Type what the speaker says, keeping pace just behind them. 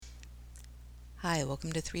Hi,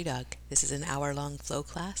 welcome to Three Dog. This is an hour-long flow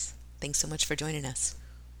class. Thanks so much for joining us.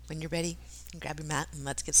 When you're ready, grab your mat and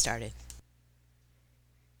let's get started.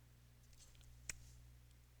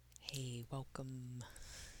 Hey, welcome.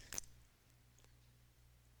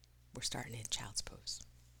 We're starting in child's pose.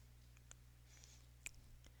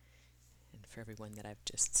 And for everyone that I've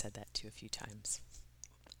just said that to a few times,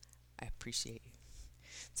 I appreciate you.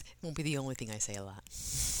 It won't be the only thing I say a lot.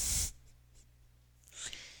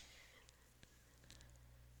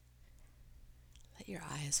 Let your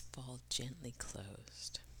eyes fall gently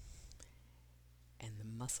closed and the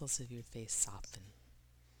muscles of your face soften.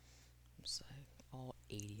 So all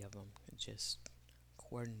 80 of them just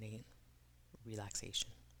coordinate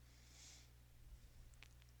relaxation.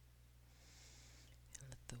 And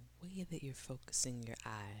let the way that you're focusing your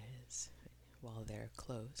eyes while they're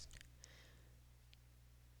closed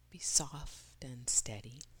be soft and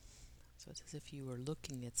steady. So it's as if you were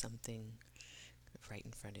looking at something right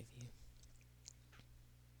in front of you.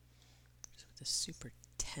 So with a super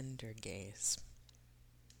tender gaze,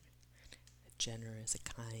 a generous, a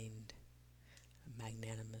kind, a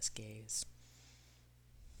magnanimous gaze.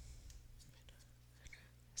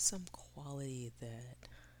 Some quality that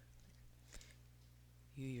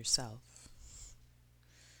you yourself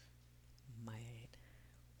might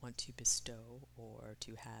want to bestow or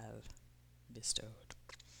to have bestowed.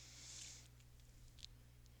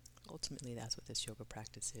 Ultimately, that's what this yoga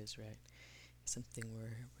practice is, right? Something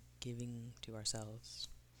we're giving to ourselves.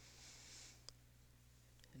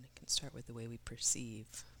 And it can start with the way we perceive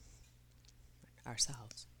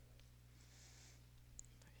ourselves.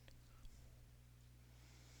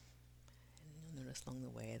 And you'll notice along the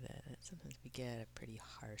way that sometimes we get a pretty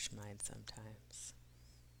harsh mind sometimes.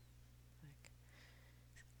 Like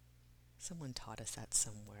someone taught us that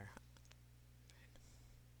somewhere.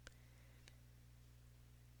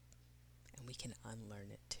 And we can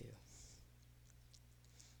unlearn it too.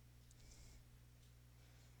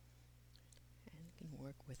 And you can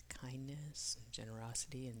work with kindness and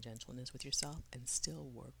generosity and gentleness with yourself and still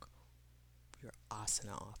work your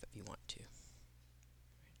asana off if you want to.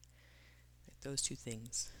 Right? Those two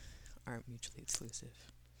things aren't mutually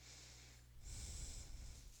exclusive.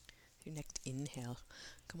 Your next inhale,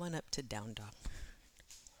 come on up to down dog.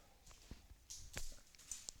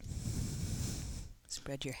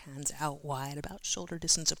 Spread your hands out wide, about shoulder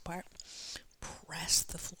distance apart. Press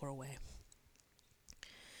the floor away.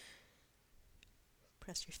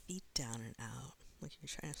 Press your feet down and out, like you're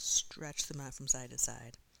trying to stretch them out from side to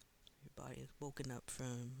side. Your body is woken up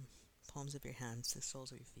from palms of your hands to the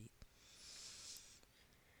soles of your feet.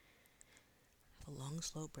 Have a long,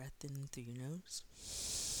 slow breath in through your nose.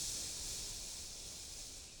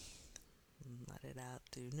 Let it out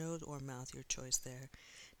through your nose or mouth, your choice there.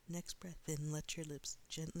 Next breath in, let your lips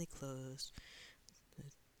gently close, the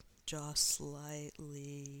jaw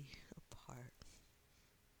slightly apart.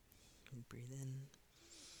 And breathe in.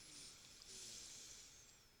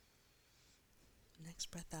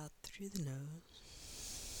 Next breath out through the nose.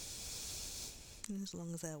 And as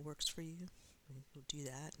long as that works for you, you'll do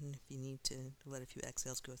that. And if you need to let a few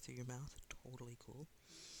exhales go through your mouth, totally cool.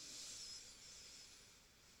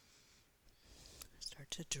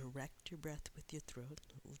 Start to direct your breath with your throat,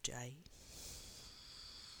 Ujjayi.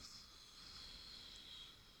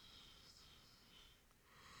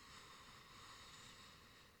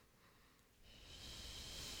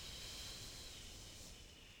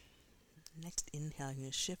 Next inhale, you're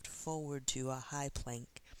going to shift forward to a high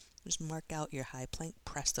plank. Just mark out your high plank,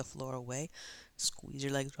 press the floor away, squeeze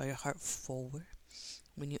your legs, draw your heart forward.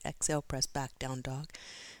 When you exhale, press back down dog.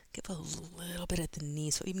 Give a little bit at the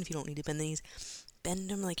knees, so even if you don't need to bend the knees, bend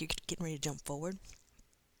them like you're getting ready to jump forward.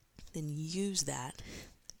 Then use that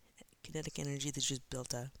kinetic energy that's just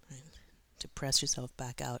built up, right, to press yourself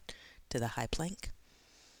back out to the high plank.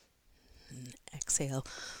 And exhale,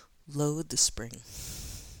 load the spring.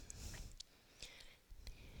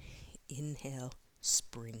 Inhale,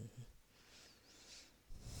 spring.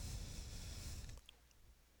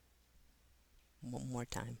 One more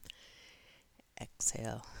time.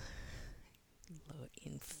 Exhale, load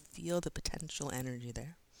in. Feel the potential energy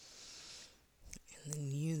there. And then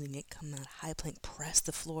using it, come out high plank, press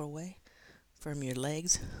the floor away. Firm your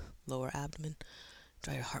legs, lower abdomen.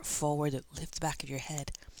 Draw your heart forward, lift the back of your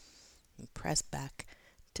head. And press back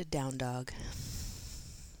to down dog.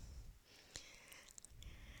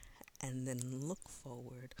 And then look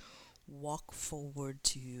forward. Walk forward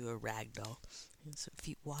to a ragdoll. So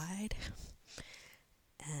feet wide.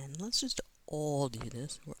 And let's just all do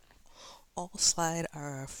this. We're all slide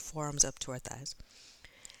our forearms up to our thighs.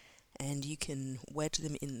 And you can wedge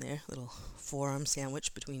them in there, little forearm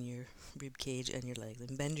sandwich between your rib cage and your legs,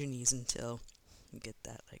 and bend your knees until you get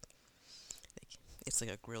that like it's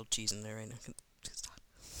like a grilled cheese in there right now.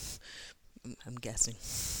 I'm guessing.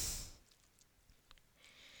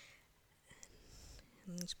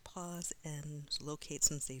 And just pause and locate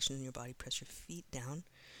sensation in your body. Press your feet down.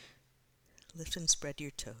 Lift and spread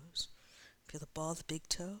your toes. Feel the ball of the big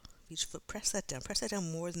toe of each foot. Press that down. Press that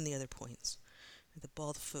down more than the other points. The ball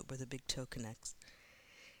of the foot where the big toe connects.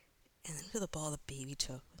 And then feel the ball of the baby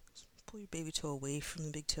toe. Pull your baby toe away from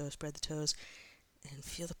the big toe. Spread the toes. And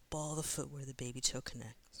feel the ball of the foot where the baby toe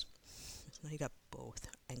connects. So now you got both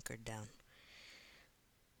anchored down.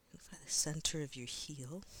 And find the center of your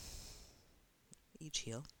heel. Each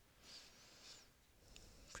heel.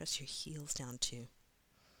 Press your heels down too.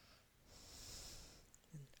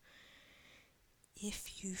 And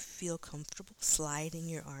if you feel comfortable sliding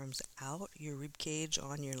your arms out, your rib cage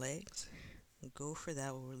on your legs, go for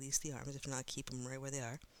that. We'll release the arms. If not, keep them right where they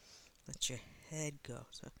are. Let your head go.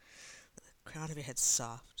 So the crown of your head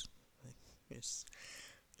soft. Like you're just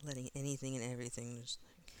letting anything and everything just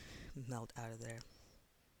like melt out of there.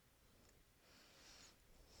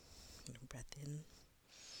 Breath in.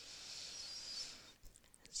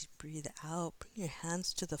 As you breathe out, bring your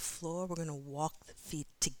hands to the floor. We're going to walk the feet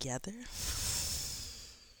together.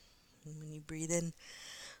 And when you breathe in,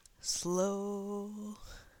 slow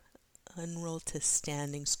unroll to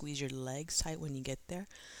standing. Squeeze your legs tight when you get there.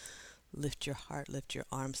 Lift your heart, lift your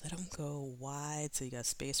arms. Let them go wide so you got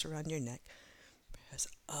space around your neck. Press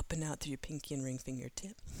up and out through your pinky and ring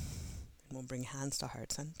fingertip. And we'll bring hands to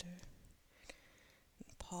heart center.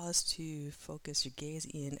 Pause to focus your gaze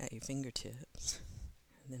in at your fingertips,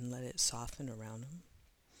 and then let it soften around them.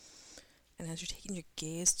 And as you're taking your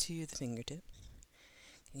gaze to the fingertips,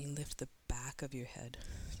 you lift the back of your head,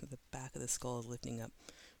 so the back of the skull is lifting up.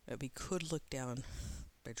 We could look down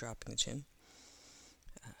by dropping the chin,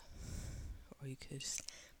 or you could just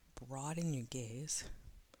broaden your gaze,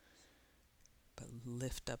 but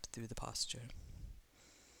lift up through the posture.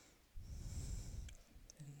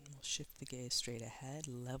 Shift the gaze straight ahead,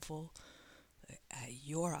 level at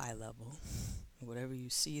your eye level. Whatever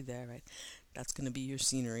you see there, right? That's going to be your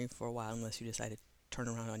scenery for a while unless you decide to turn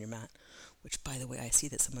around on your mat. Which, by the way, I see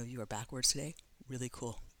that some of you are backwards today. Really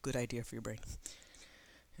cool. Good idea for your brain.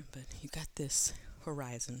 But you got this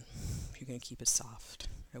horizon. You're going to keep it soft.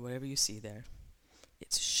 Right? Whatever you see there,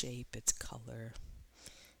 its shape, its color,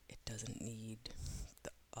 it doesn't need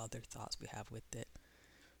the other thoughts we have with it.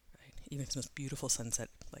 Even if it's the most beautiful sunset,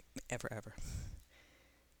 like ever.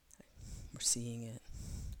 We're seeing it.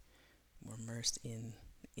 We're immersed in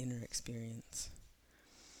the inner experience.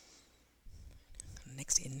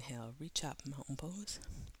 Next inhale, reach up, mountain pose.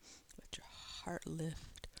 Let your heart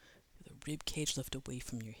lift, the rib cage lift away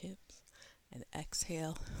from your hips. And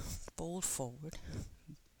exhale, fold forward,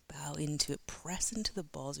 bow into it, press into the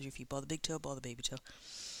balls of your feet, ball the big toe, ball the baby toe.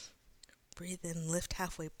 Breathe in, lift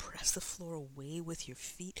halfway, press the floor away with your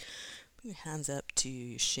feet. Bring your hands up to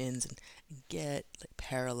your shins and get like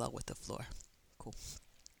parallel with the floor. Cool.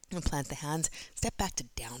 And plant the hands. Step back to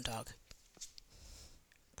down dog.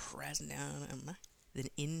 Press down. Then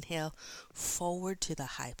inhale forward to the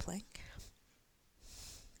high plank.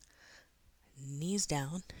 Knees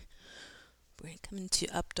down. We're going to come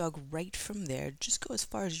into up dog right from there. Just go as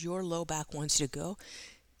far as your low back wants you to go.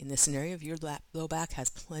 In this scenario, if your low back has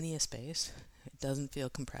plenty of space, it doesn't feel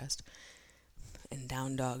compressed. And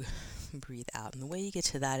down dog, breathe out. And the way you get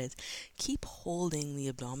to that is keep holding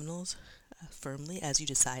the abdominals firmly as you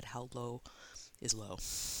decide how low is low.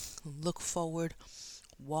 Look forward,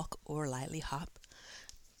 walk or lightly hop.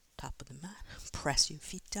 Top of the mat. Press your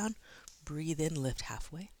feet down. Breathe in, lift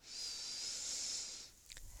halfway.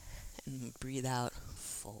 And breathe out,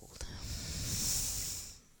 fold.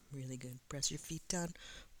 Really good. Press your feet down.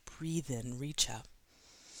 Breathe in, reach up.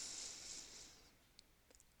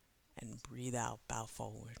 And breathe out, bow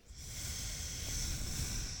forward.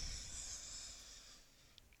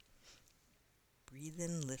 Breathe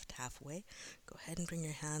in, lift halfway. Go ahead and bring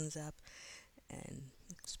your hands up and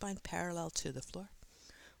spine parallel to the floor.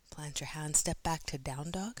 Plant your hands, step back to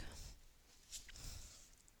down dog.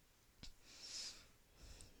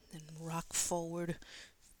 Then rock forward.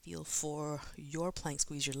 Feel for your plank.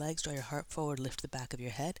 Squeeze your legs, draw your heart forward, lift the back of your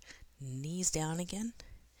head. Knees down again.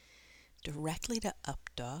 Directly to up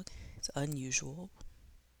dog. It's unusual.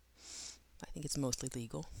 I think it's mostly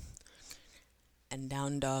legal. And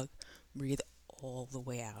down dog, breathe all the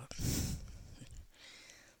way out.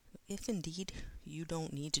 If indeed you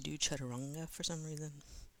don't need to do chaturanga for some reason,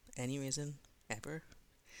 any reason, ever,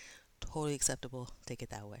 totally acceptable. Take it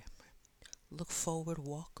that way. Look forward,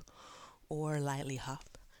 walk or lightly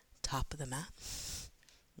hop, top of the mat.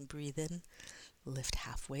 Breathe in, lift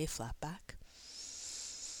halfway, flat back.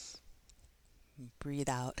 Breathe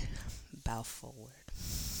out, bow forward.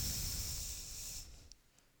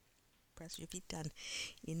 Press your feet down.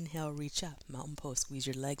 Inhale, reach up, mountain pose. Squeeze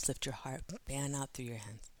your legs, lift your heart, fan out through your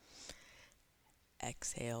hands.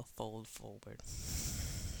 Exhale, fold forward.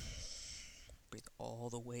 Breathe all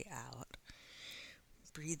the way out.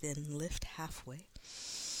 Breathe in, lift halfway.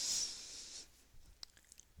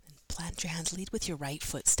 Then plant your hands, lead with your right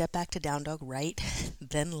foot. Step back to down dog, right,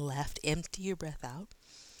 then left. Empty your breath out.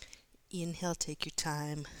 Inhale, take your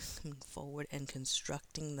time, coming forward and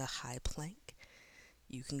constructing the high plank.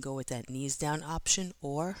 You can go with that knees down option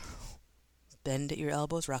or bend at your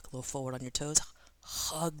elbows, rock a little forward on your toes,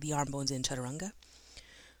 hug the arm bones in, chaturanga.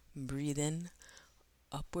 Breathe in,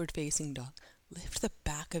 upward facing dog. Lift the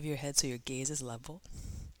back of your head so your gaze is level.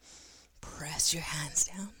 Press your hands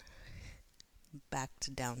down, back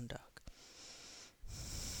to down dog.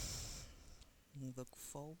 Look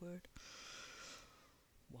forward,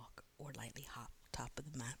 walk or lightly hop, top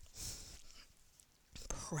of the mat.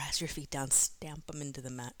 Press your feet down, stamp them into the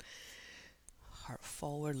mat. Heart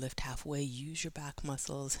forward, lift halfway, use your back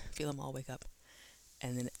muscles, feel them all wake up.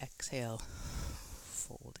 And then exhale,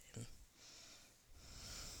 fold in.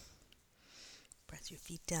 Press your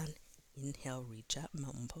feet down, inhale, reach up,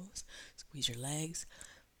 mountain pose. Squeeze your legs,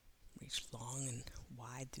 reach long and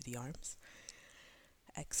wide through the arms.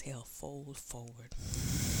 Exhale, fold forward.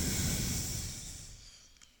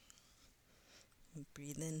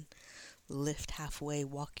 Breathe in, lift halfway,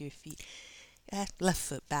 walk your feet, left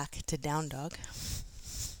foot back to down dog.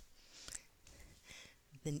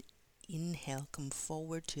 Then inhale, come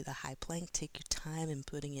forward to the high plank. Take your time in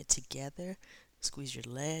putting it together. Squeeze your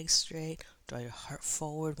legs straight, draw your heart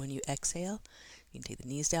forward. When you exhale, you can take the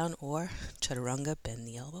knees down or chaturanga, bend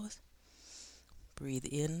the elbows. Breathe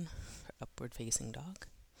in for upward facing dog.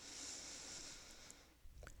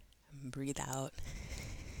 And breathe out,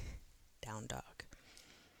 down dog.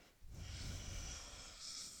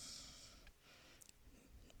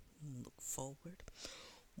 Look forward,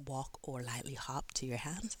 walk or lightly hop to your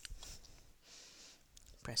hands.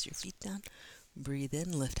 Press your feet down, breathe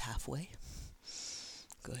in, lift halfway.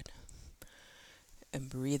 Good. And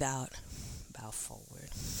breathe out, bow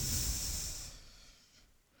forward.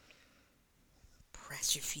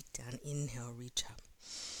 Press your feet down, inhale, reach up.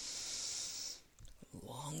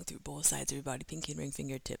 Long through both sides of your body, pinky and ring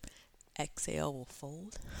fingertip. Exhale, we'll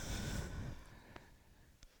fold.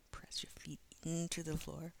 Press your feet into the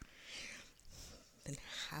floor. Then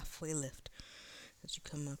halfway lift. As you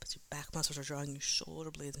come up, as your back muscles are drawing your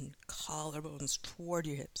shoulder blades and your collarbones toward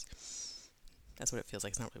your hips. That's what it feels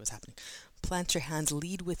like. It's not really what's happening. Plant your hands,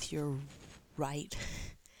 lead with your right,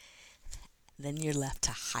 then your left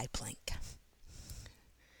to high plank.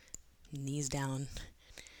 Knees down,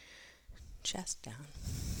 chest down.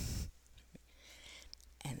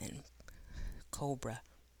 And then cobra.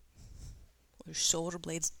 Your shoulder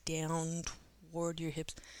blades down toward your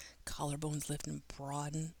hips, collarbones lift and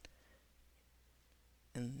broaden.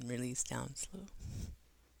 And release down slow.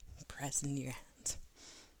 Press into your hands.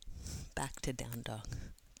 Back to down dog.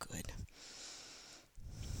 Good.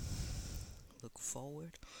 Look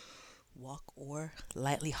forward. Walk or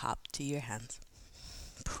lightly hop to your hands.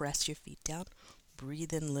 Press your feet down.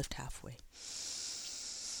 Breathe in, lift halfway.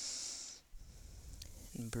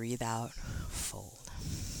 And breathe out, fold.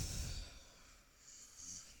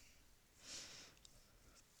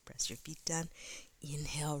 Press your feet down.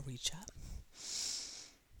 Inhale, reach up.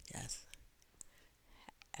 Yes.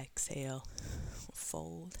 Exhale,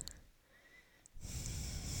 fold.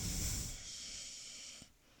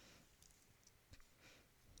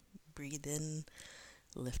 Breathe in,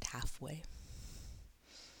 lift halfway.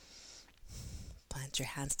 Plant your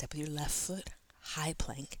hand, step with your left foot, high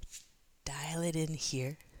plank. Dial it in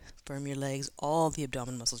here. Firm your legs, all the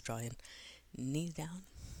abdominal muscles draw in. Knees down,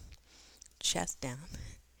 chest down.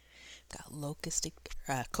 Got locust,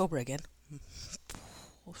 cobra again.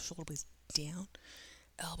 Pull shoulder blades down,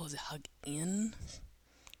 elbows hug in,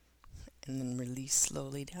 and then release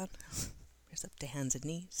slowly down. Press up to hands and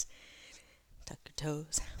knees. Tuck your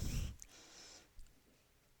toes.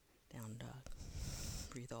 Down dog.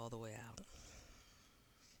 Breathe all the way out.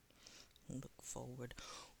 Look forward.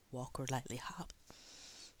 Walk or lightly hop.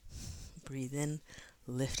 Breathe in.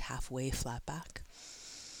 Lift halfway, flat back.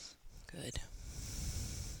 Good.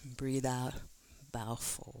 Breathe out. Bow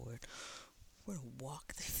forward. We're going to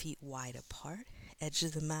walk the feet wide apart. Edge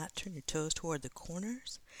of the mat. Turn your toes toward the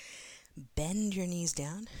corners. Bend your knees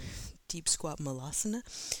down. Deep squat malasana.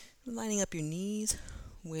 Lining up your knees.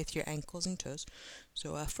 with your ankles and toes.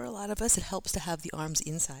 So for a lot of us, it helps to have the arms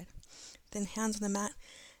inside. Then hands on the mat.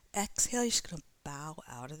 Exhale, you're just going to bow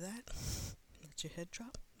out of that. Let your head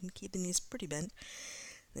drop and keep the knees pretty bent.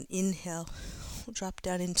 Then inhale, we'll drop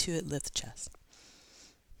down into it, lift the chest.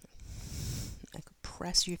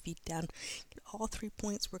 Press your feet down. Get all 3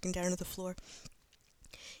 points working down to the floor.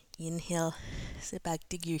 Inhale, sit back,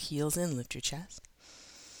 dig your heels in, lift your chest.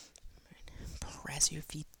 Press your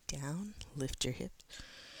feet down, lift your hips.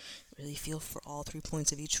 Really feel for all 3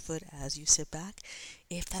 points of each foot as you sit back.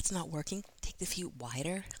 If that's not working, take the feet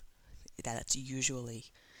wider. That's usually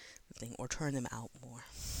the thing, or turn them out more.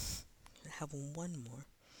 Have one more.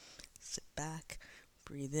 Sit back,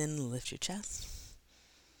 breathe in, lift your chest.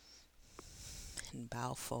 And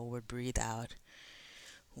bow forward, breathe out.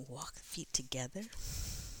 Walk the feet together.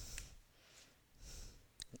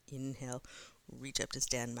 Inhale, reach up to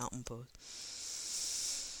stand, mountain pose.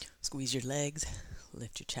 Squeeze your legs,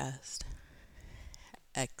 lift your chest.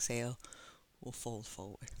 Exhale, we'll fold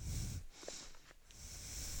forward.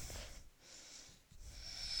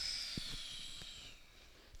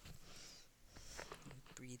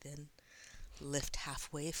 Breathe in, lift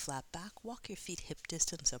halfway, flat back. Walk your feet hip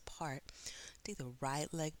distance apart. Take the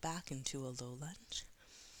right leg back into a low lunge.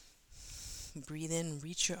 Breathe in,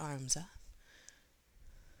 reach your arms up.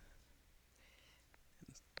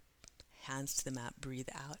 Hands to the mat, breathe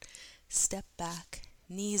out. Step back,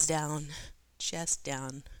 knees down, chest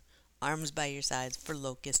down, arms by your sides for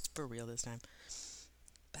locusts, for real this time.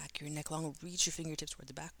 Back your neck long, reach your fingertips toward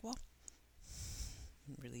the back wall.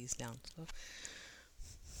 Release down slow.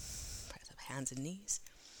 Press up hands and knees.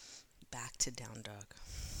 Back to down dog.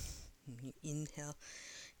 You inhale,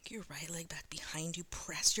 get your right leg back behind you,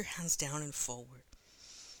 press your hands down and forward.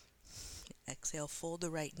 Exhale, fold the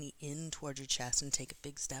right knee in towards your chest and take a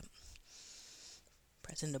big step.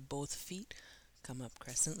 Press into both feet, come up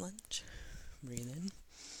crescent lunge. Breathe in.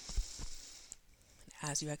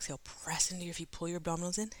 As you exhale, press into your feet, pull your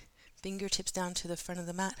abdominals in, fingertips down to the front of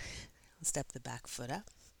the mat. Step the back foot up.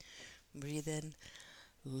 Breathe in,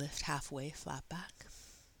 lift halfway, flat back.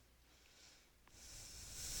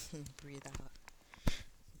 Breathe out,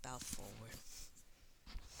 bow forward.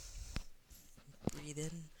 Breathe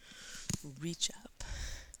in, reach up,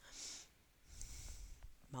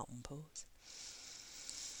 mountain pose.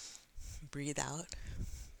 Breathe out,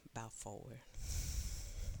 bow forward.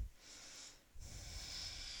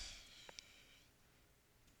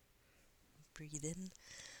 Breathe in,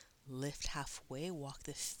 lift halfway, walk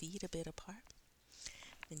the feet a bit apart.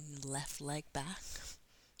 Then left leg back,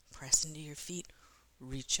 press into your feet,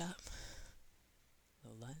 reach up,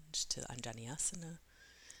 low lunge to Anjaneyasana,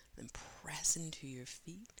 then press into your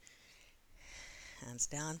feet, hands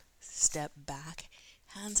down, step back,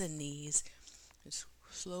 hands and knees, just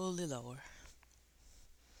slowly lower.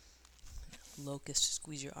 Locust,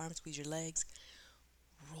 squeeze your arms, squeeze your legs,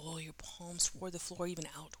 roll your palms toward the floor, even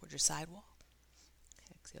out toward your sidewall.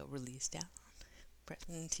 Exhale, release down, press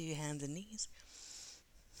into your hands and knees,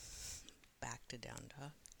 back to down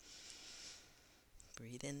dog.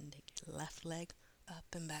 Breathe in, take your left leg up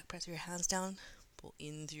and back, press your hands down, pull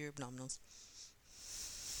in through your abdominals.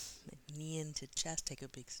 Knee into chest, take a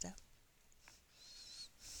big step.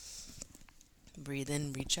 Breathe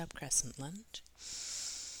in, reach up, crescent lunge.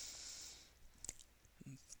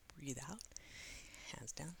 Breathe out,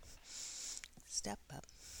 hands down, step up,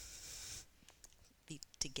 feet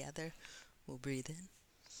together, we'll breathe in.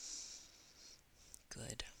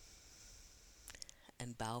 Good.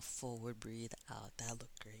 And bow forward, breathe out. That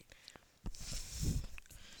looked great.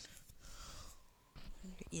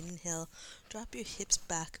 Inhale, drop your hips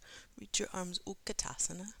back, reach your arms,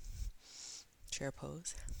 Utkatasana, chair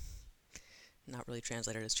pose. Not really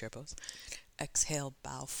translated as chair pose. Exhale,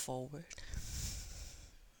 bow forward.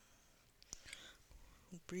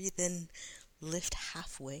 Breathe in, lift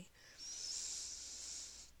halfway.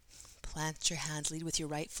 Plant your hands, lead with your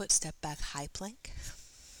right foot, step back, high plank.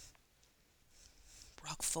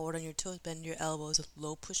 Rock forward on your toes, bend your elbows,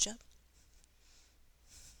 low push-up.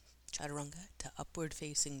 Chaturanga to upward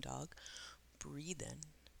facing dog. Breathe in.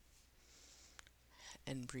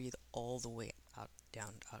 And breathe all the way out,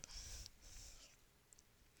 down dog.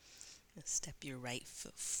 Step your right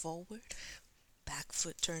foot forward. Back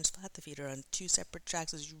foot turns flat. The feet are on two separate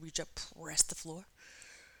tracks as you reach up, press the floor.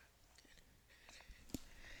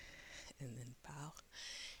 And then bow.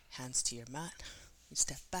 Hands to your mat. You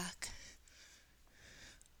step back.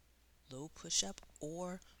 Low push-up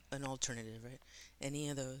or an alternative, right? Any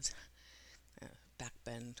of those back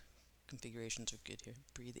bend configurations are good here.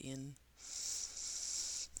 Breathe in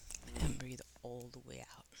and breathe all the way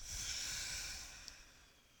out.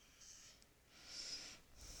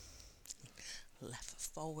 left foot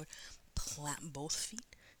forward, plant both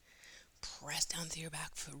feet, press down through your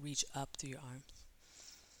back foot, reach up through your arms.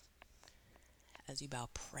 As you bow,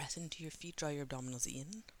 press into your feet, draw your abdominals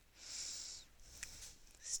in.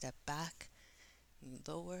 Step back,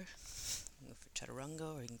 lower, go for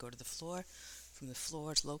chaturanga, or you can go to the floor. From the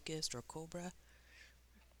floor, it's locust or cobra.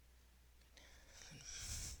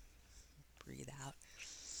 Breathe out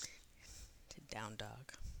to down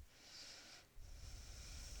dog.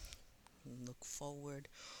 Look forward,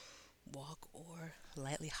 walk, or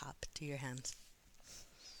lightly hop to your hands.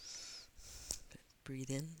 Breathe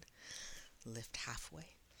in, lift halfway.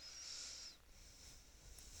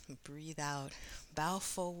 Breathe out, bow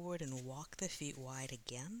forward and walk the feet wide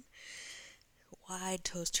again. Wide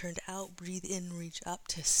toes turned out, breathe in, reach up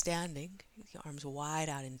to standing. The arms wide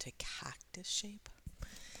out into cactus shape.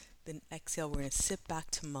 Then exhale, we're going to sit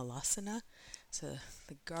back to Malasana. So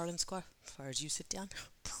the garland squat, as far as you sit down,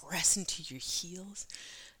 press into your heels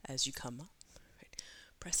as you come up. Right.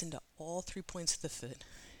 Press into all 3 points of the foot.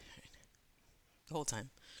 Right. The whole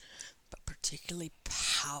time. But particularly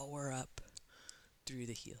power up through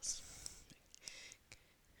the heels. Right.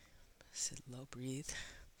 Sit low, breathe.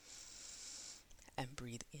 And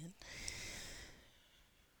breathe in.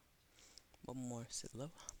 One more, sit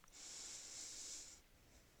low.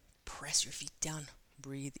 Press your feet down,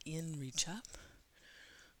 breathe in, reach up.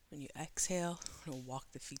 When you exhale,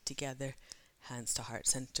 walk the feet together, hands to heart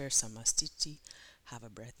center, Samastiti. Have a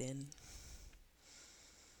breath in.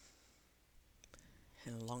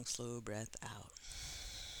 And a long, slow breath out.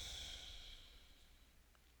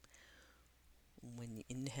 When you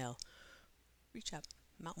inhale, reach up,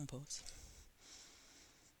 mountain pose.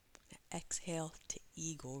 Exhale to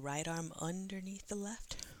eagle, right arm underneath the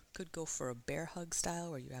left. Could go for a bear hug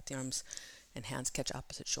style where you have the arms and hands catch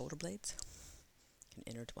opposite shoulder blades. You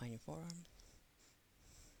can intertwine your forearms.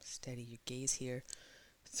 Steady your gaze here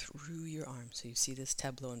through your arms. So you see this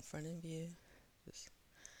tableau in front of you, this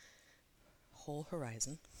whole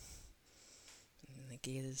horizon. And the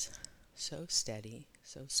gaze is so steady,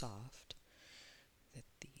 so soft, that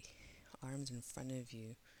the arms in front of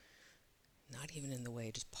you, not even in the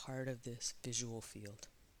way, just part of this visual field.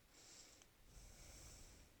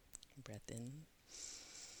 Breath in.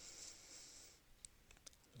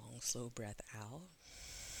 Long, slow breath out.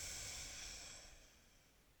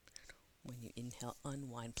 When you inhale,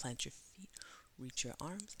 unwind, plant your feet, reach your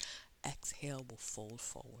arms. Exhale, we'll fold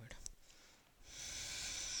forward.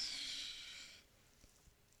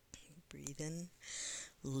 Breathe in,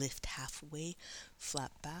 lift halfway,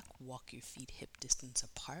 flat back, walk your feet hip distance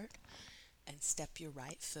apart, and step your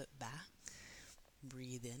right foot back.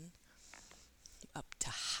 Breathe in, up to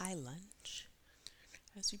high lunge.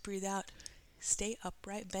 As you breathe out, stay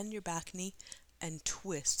upright, bend your back knee, and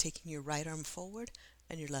twist, taking your right arm forward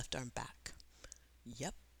and your left arm back.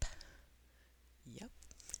 Yep.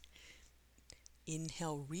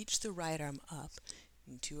 Inhale, reach the right arm up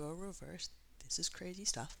into a reverse. This is crazy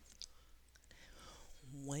stuff.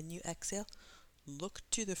 When you exhale, look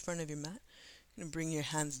to the front of your mat. You're going to bring your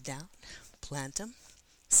hands down, plant them,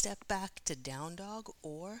 step back to down dog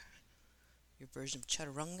or your version of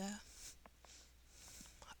chaturanga,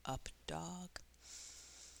 up dog,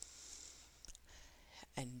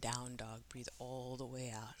 and down dog. Breathe all the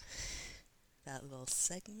way out. That little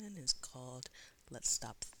segment is called Let's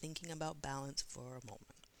Stop Thinking About Balance for a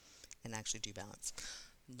Moment and actually do balance.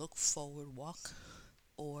 Look forward, walk,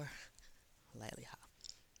 or lightly hop.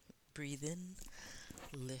 Breathe in,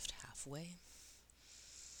 lift halfway,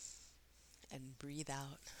 and breathe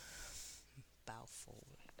out, bow forward.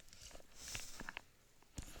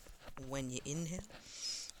 When you inhale,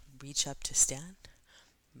 reach up to stand,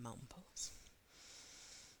 mountain pose.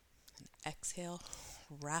 And exhale,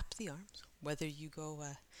 wrap the arms, whether you go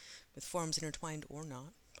with forearms intertwined or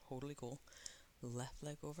not, totally cool. Left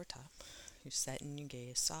leg over top. You're setting your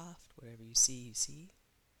gaze soft, whatever you see, you see.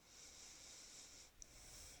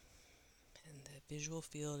 And the visual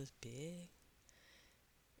field is big,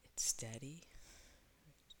 it's steady.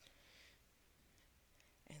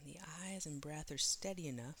 And the eyes and breath are steady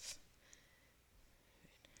enough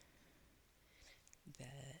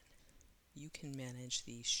that you can manage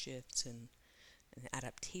these shifts and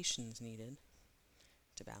adaptations needed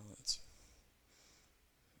to balance.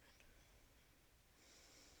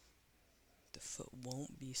 The foot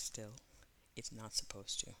won't be still. It's not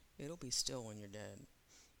supposed to. It'll be still when you're dead.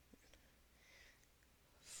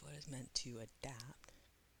 Foot is meant to adapt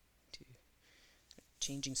to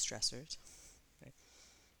changing stressors, right,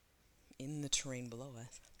 in the terrain below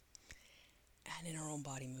us and in our own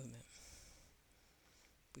body movement.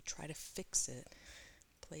 We try to fix it,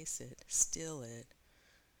 place it, still it,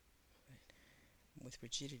 right, with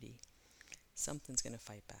rigidity, something's going to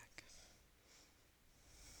fight back.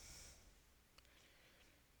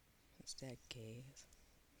 Instead, gaze,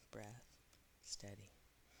 breath, steady.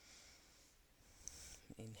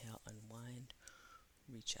 Inhale, unwind,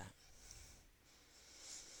 reach out.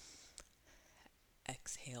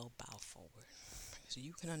 Exhale, bow forward. So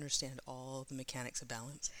you can understand all the mechanics of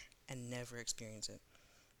balance and never experience it.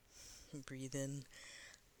 Breathe in,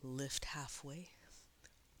 lift halfway,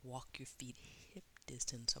 walk your feet hip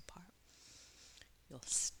distance apart. You'll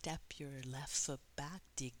step your left foot back,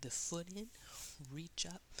 dig the foot in, reach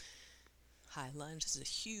up, high lunge. This is a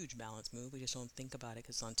huge balance move. We just don't think about it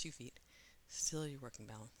because it's on 2 feet. Still, you're working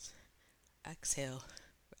balance. Exhale,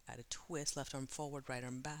 add a twist, left arm forward, right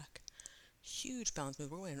arm back. Huge balance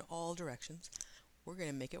move. We're going in all directions. We're going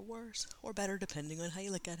to make it worse or better depending on how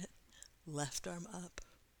you look at it. Left arm up,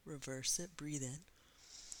 reverse it, breathe in.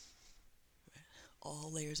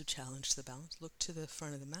 All layers of challenge to the balance. Look to the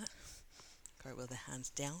front of the mat. Cartwheel the hands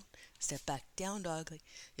down. Step back, down dog. Like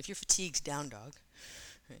if you're fatigued, down dog.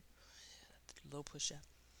 Right? Low push up.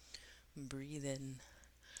 Breathe in,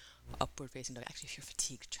 upward facing dog. Actually, if you're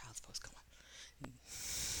fatigued, child's pose, come on.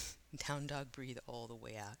 Down dog, breathe all the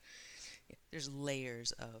way out. Yeah, there's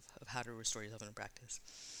layers of how to restore yourself in a practice.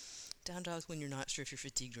 Down dog's when you're not sure if you're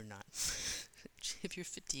fatigued or not. If you're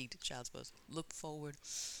fatigued, child's pose. Look forward,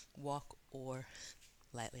 walk, or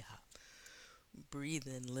lightly hop. Breathe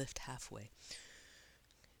in, lift halfway.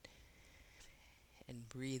 And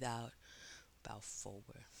breathe out, bow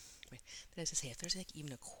forward. Right. That is to say, if there's like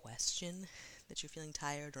even a question that you're feeling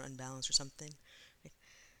tired or unbalanced or something, right,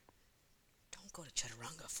 don't go to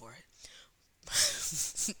chaturanga for it.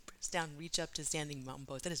 Press down, reach up to standing mountain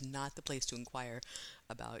pose. That is not the place to inquire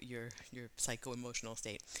about your psycho-emotional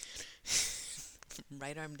state.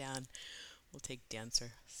 Right arm down, we'll take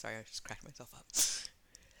dancer. Sorry, I just cracked myself up.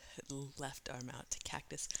 Left arm out to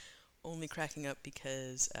cactus. Only cracking up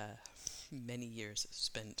because many years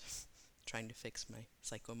spent trying to fix my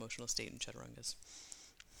psycho-emotional state in chaturangas.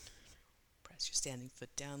 Press your standing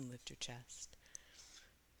foot down, lift your chest.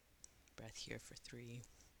 Breath here for 3.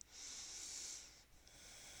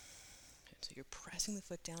 So you're pressing the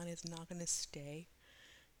foot down, it's not going to stay.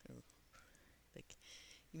 Like,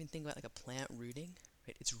 even think about like a plant rooting,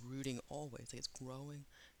 right? It's rooting always, like it's growing,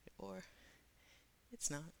 or it's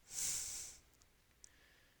not.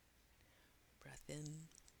 Breath in.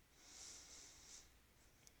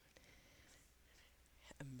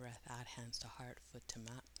 And breath out, hands to heart, foot to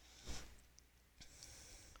mat.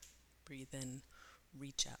 Breathe in,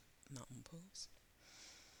 reach up, mountain pose.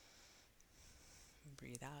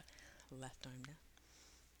 Breathe out, left arm down.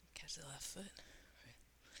 Catch the left foot. Right.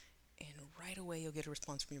 And right away you'll get a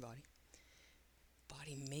response from your body.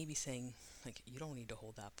 Body may be saying, like, you don't need to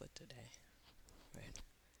hold that foot today. Right?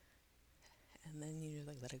 And then you just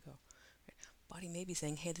like let it go. Right? Body may be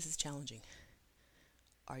saying, hey, this is challenging.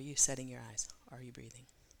 Are you setting your eyes? Are you breathing?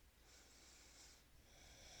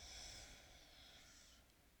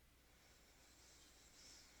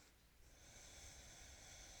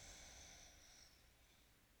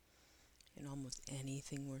 In almost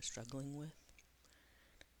anything we're struggling with,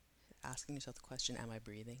 asking yourself the question, am I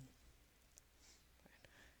breathing? Right.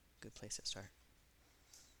 Good place to start.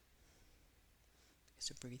 Because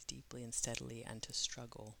to breathe deeply and steadily and to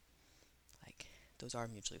struggle, like, those are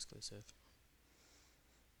mutually exclusive.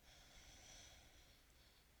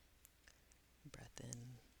 Breath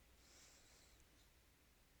in.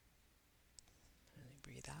 And then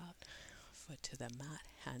breathe out. Foot to the mat,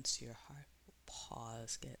 hands to your heart.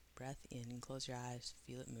 Pause, get breath in, close your eyes,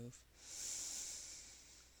 feel it move.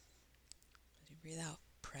 As you breathe out,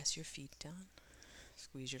 press your feet down.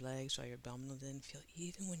 Squeeze your legs, draw your abdominals in. Feel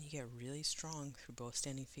even when you get really strong through both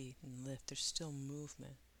standing feet and lift, there's still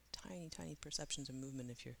movement. Tiny, tiny perceptions of movement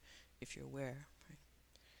if you're aware. Right?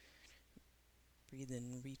 Breathe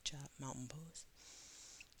in, reach up, mountain pose.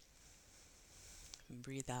 And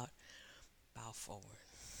breathe out, bow forward.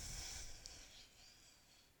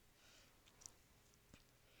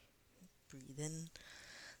 Breathe in,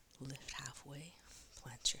 lift halfway.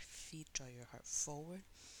 Plant your feet, draw your heart forward.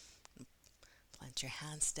 Plant your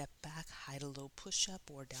hands, step back, high to low push up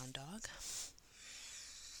or down dog.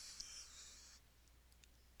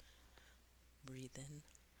 Breathe in,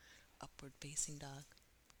 upward facing dog.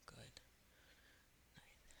 Good.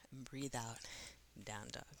 And breathe out, down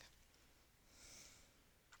dog.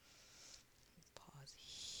 Pause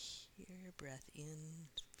here, breath in,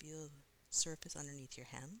 feel surface underneath your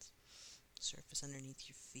hands, surface underneath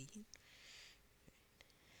your feet.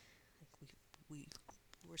 Like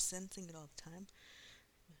we're sensing it all the time.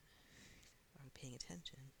 Are we paying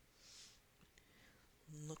attention?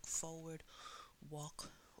 Look forward,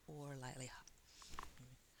 walk or lightly hop.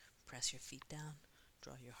 Press your feet down,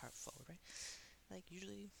 draw your heart forward, right? Like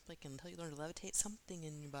usually, like until you learn to levitate, something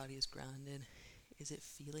in your body is grounded. Is it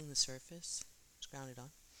feeling the surface? It's grounded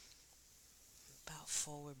on. Bow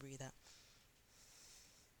forward, breathe out.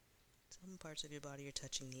 Some parts of your body are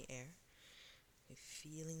touching the air. You're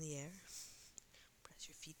feeling the air. Press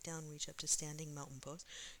your feet down, reach up to standing mountain pose.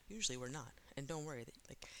 Usually we're not. And don't worry,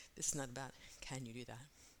 like this is not about can you do that.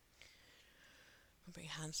 Bring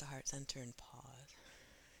hands to heart center and pause.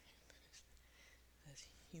 As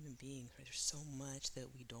human beings, right, there's so much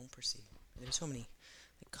that we don't perceive. There's so many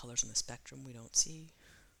like colors on the spectrum we don't see.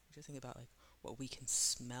 Just think about like what we can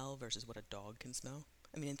smell versus what a dog can smell.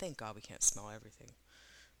 I mean, and thank God we can't smell everything.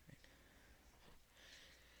 Right?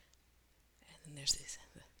 And then there's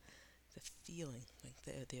the feeling,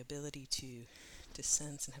 like the ability to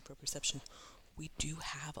sense and have proprioception. We do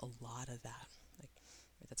have a lot of that. Like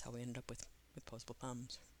right, that's how we ended up with opposable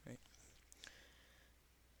thumbs, right?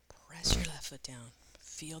 Press your left foot down.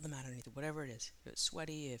 Feel the mat underneath it, whatever it is. If it's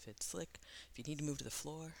sweaty, if it's slick, if you need to move to the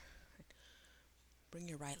floor, right? Bring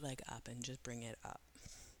your right leg up and just bring it up.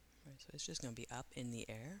 Right? So it's just going to be up in the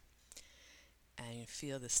air. And you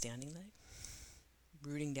feel the standing leg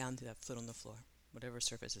rooting down to that foot on the floor, whatever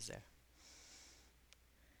surface is there.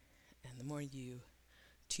 And the more you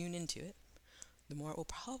tune into it, the more it will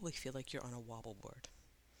probably feel like you're on a wobble board.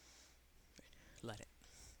 Right? Let it.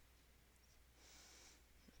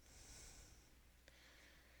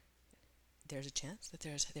 There's a chance that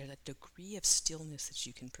there's a degree of stillness that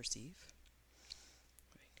you can perceive,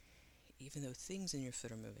 right? Even though things in your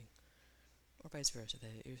foot are moving, or vice versa.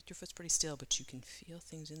 Your foot's pretty still, but you can feel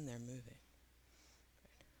things in there moving.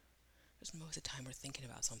 Right? Because most of the time we're thinking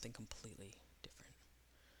about something completely different.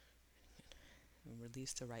 And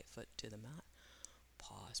release the right foot to the mat.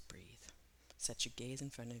 Pause, breathe. Set your gaze in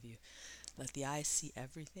front of you. Let the eyes see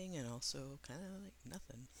everything and also kind of like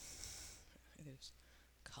nothing. There's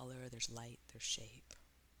color, there's light, there's shape,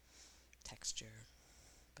 texture,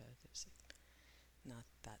 but there's not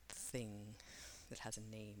that thing that has a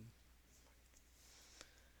name.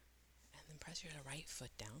 And then press your right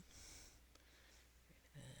foot down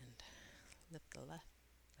and lift the left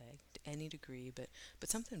leg to any degree, but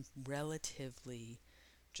something relatively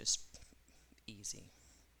just easy.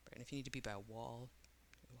 Right? And if you need to be by a wall,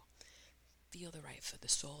 feel the right foot, the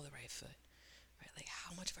sole of the right foot. Right? Like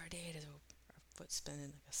how much of our day does our foot spend in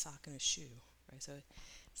like a sock and a shoe? Right? So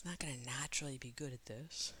it's not going to naturally be good at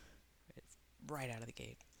this right out of the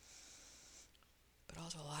gate. But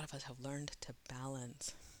also a lot of us have learned to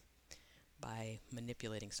balance by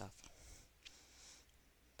manipulating stuff.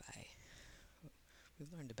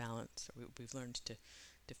 We've learned to balance, or we've learned to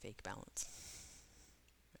fake balance.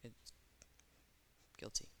 It's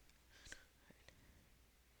guilty. Right?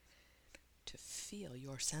 To feel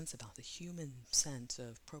your sense about the human sense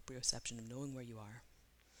of proprioception, of knowing where you are.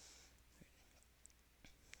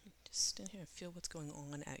 Right? Just stand here and feel what's going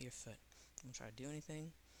on at your foot. Don't try to do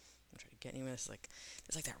anything. Don't try to get anywhere. It's like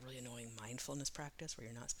that really annoying mindfulness practice where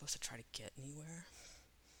you're not supposed to try to get anywhere.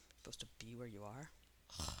 You're supposed to be where you are.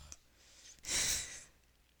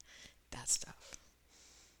 That stuff.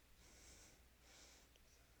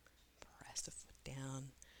 Press the foot down.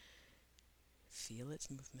 Feel its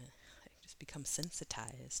movement. Just become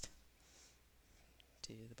sensitized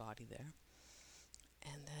to the body there.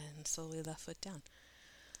 And then slowly left foot down.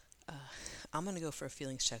 I'm going to go for a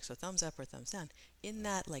feelings check, so thumbs up or thumbs down. In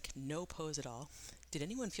that, like, no pose at all, did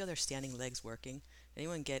anyone feel their standing legs working?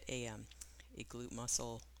 Anyone get a glute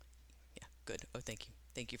muscle? Yeah, good. Oh, thank you.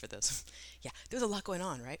 Thank you for those. Yeah, there was a lot going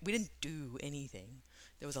on, right? We didn't do anything.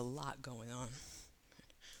 There was a lot going on.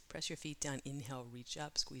 Press your feet down, inhale, reach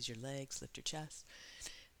up, squeeze your legs, lift your chest,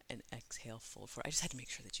 and exhale, fold forward. I just had to make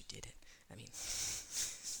sure that you did it. I mean,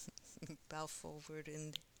 bow forward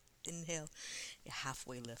and inhale,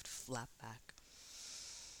 halfway lift, flat back.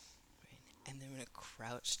 Right. And then we're going to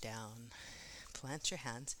crouch down, plant your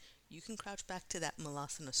hands. You can crouch back to that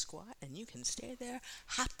Malasana squat, and you can stay there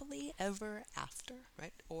happily ever after,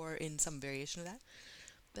 right? Or in some variation of that.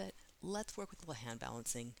 But let's work with a little hand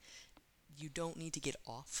balancing. You don't need to get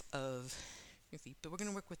off of your feet, but we're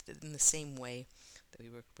going to work with it in the same way that we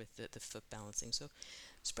work with the foot balancing. So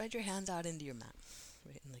spread your hands out into your mat,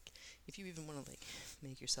 right? And like if you even want to like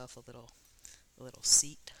make yourself a little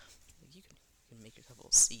seat, like you can make yourself a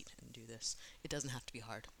little seat and do this. It doesn't have to be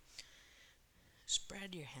hard.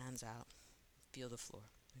 Spread your hands out, feel the floor.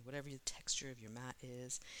 Whatever the texture of your mat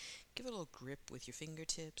is, give it a little grip with your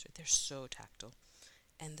fingertips. Right? They're so tactile.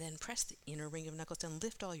 And then press the inner ring of knuckles down.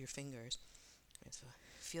 Lift all your fingers. Right, so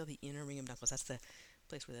feel the inner ring of knuckles. That's the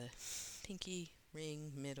place where the pinky,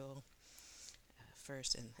 ring, middle,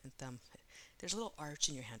 first and thumb. There's a little arch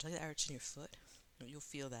in your hand, like the arch in your foot. You'll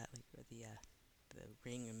feel that, like where the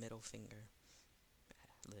ring and middle finger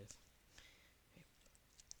live.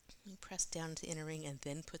 You press down to the inner ring and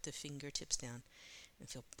then put the fingertips down and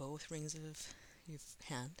feel both rings of your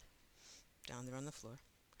hand down there on the floor.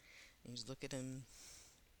 And you just look at them,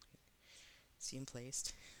 see them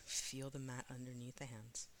placed, feel the mat underneath the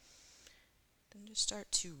hands. Then just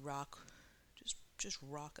start to rock, just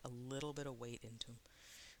rock a little bit of weight into them.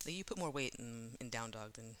 Like you put more weight in down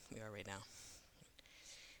dog than we are right now.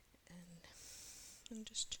 And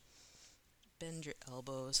just bend your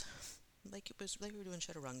elbows like we were doing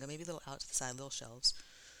chaturanga, maybe a little out to the side, little shelves.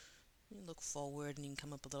 You look forward and you can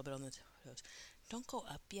come up a little bit on the toes. Don't go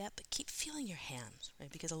up yet, but keep feeling your hands,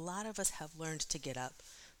 right? Because a lot of us have learned to get up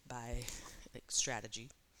by like strategy,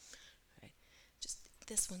 right? Just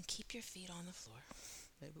this one, keep your feet on the floor.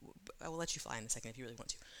 Right? I will let you fly in a second if you really want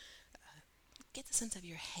to. Get the sense of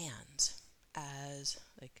your hands as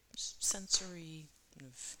like sensory kind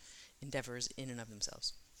of endeavors in and of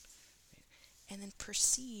themselves. Right? And then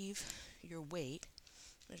perceive your weight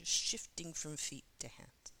just shifting from feet to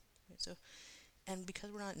hands. Right? So, and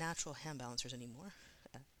because we're not natural hand balancers anymore,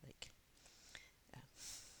 like,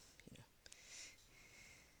 you know,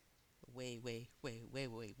 way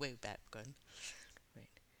back gun, right?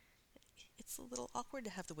 It's a little awkward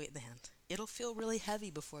to have the weight in the hand. It'll feel really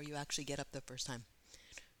heavy before you actually get up the first time.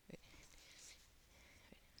 Right?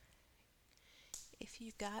 If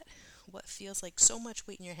you've got what feels like so much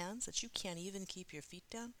weight in your hands that you can't even keep your feet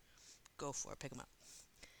down, go for it. Pick them up.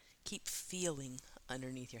 Keep feeling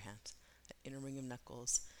underneath your hands. That inner ring of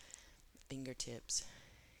knuckles, fingertips.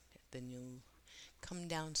 Then you'll come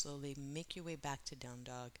down slowly, make your way back to down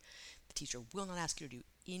dog. The teacher will not ask you to do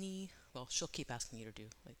well, she'll keep asking you to do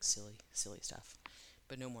like silly stuff,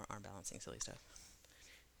 but no more arm balancing silly stuff.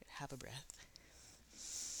 Have a breath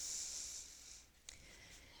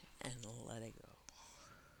and let it go.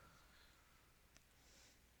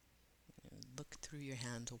 And look through your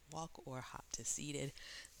hands, walk or hop to seated.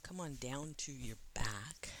 Come on down to your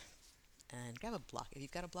back and grab a block. If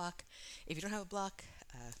you've got a block, if you don't have a block,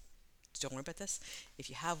 don't worry about this. If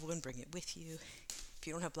you have one, bring it with you. If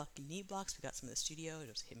you don't have block, you need blocks. We got some in the studio.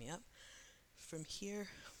 Just hit me up. From here,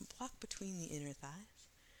 block between the inner thighs.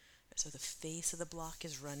 So the face of the block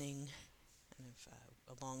is running kind of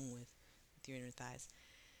along with your inner thighs.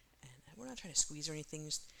 And we're not trying to squeeze or anything.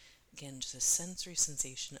 Just a sensory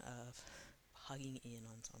sensation of hugging in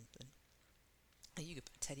on something. You could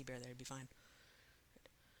put a teddy bear there, it'd be fine.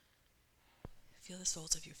 Feel the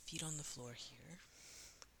soles of your feet on the floor here.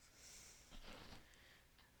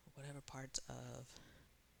 Whatever parts of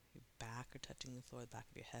your back are touching the floor, the back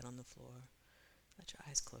of your head on the floor. Let your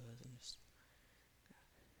eyes close and just,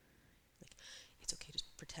 like, it's okay,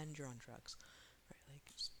 just pretend you're on drugs, right?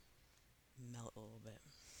 Like, just melt a little bit.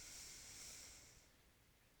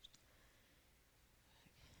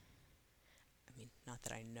 I mean, not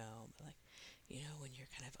that I know, but like, when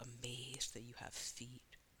you're kind of amazed that you have feet,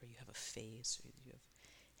 or you have a face, or you have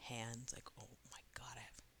hands, like, oh my God, I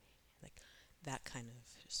have, like, that kind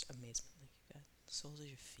of just amazement. Like, you've got the soles of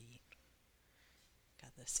your feet,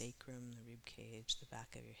 got the sacrum, the rib cage, the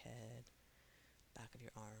back of your head, back of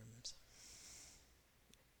your arms.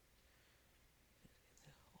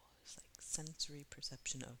 It's like sensory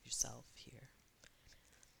perception of yourself here.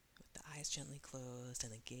 With the eyes gently closed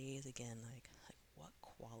and the gaze again, like what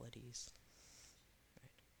qualities,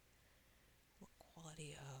 right? What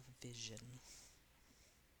quality of vision,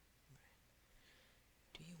 right,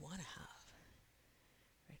 do you want to have,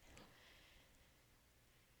 right?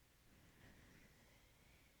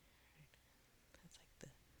 That's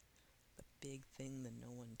like the big thing that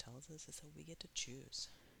no one tells us is that we get to choose,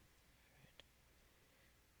 right?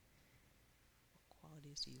 What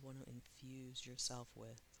qualities do you want to infuse yourself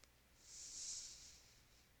with?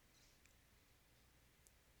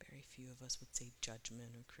 Very few of us would say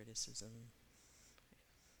judgment or criticism.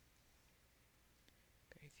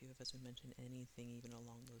 Very few of us would mention anything even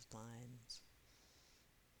along those lines.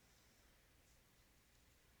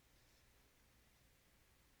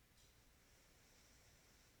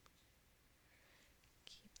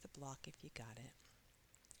 Keep the block if you got it.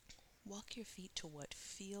 Walk your feet to what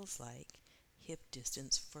feels like hip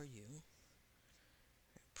distance for you.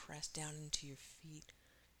 Press down into your feet.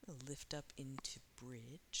 Lift up into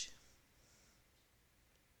bridge.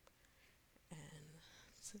 And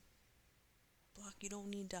it's a block. You don't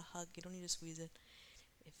need to hug. You don't need to squeeze it.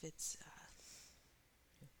 If it's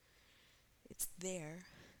there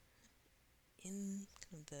in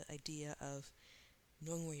kind of the idea of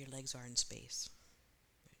knowing where your legs are in space.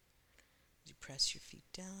 Right? As you press your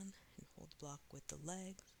feet down and hold the block with the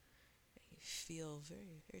legs. You feel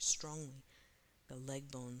very, very strongly the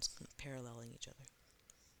leg bones paralleling each other.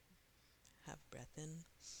 Have breath in,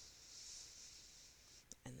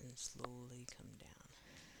 and then slowly come down.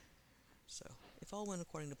 So, if all went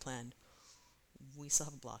according to plan, we still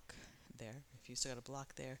have a block there. If you still got a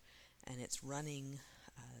block there, and it's running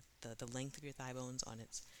the length of your thigh bones on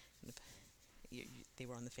its, they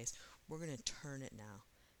were on the face. We're gonna turn it now,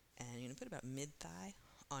 and you're gonna put about mid thigh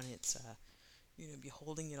on its. You're gonna be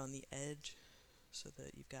holding it on the edge, so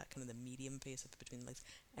that you've got kind of the medium face up between the legs,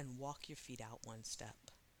 and walk your feet out one step.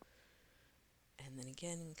 And then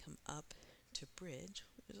again, come up to bridge.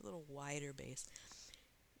 There's a little wider base.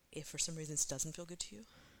 If for some reason this doesn't feel good to you,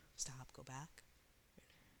 stop, go back.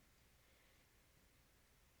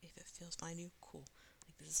 If it feels fine to you, cool.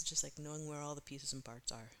 Like this is just like knowing where all the pieces and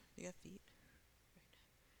parts are. You got feet,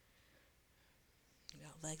 right? You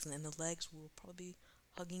got legs, and then the legs will probably be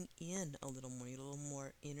hugging in a little more. You get a little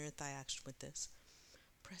more inner thigh action with this.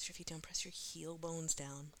 Press your feet down, press your heel bones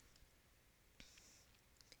down.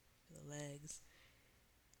 The legs.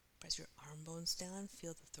 Press your arm bones down.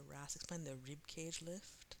 Feel the thoracic spine, the rib cage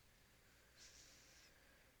lift.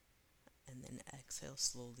 And then exhale,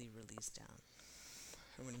 slowly release down.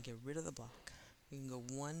 We're going to get rid of the block. You can go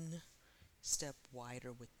one step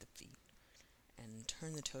wider with the feet and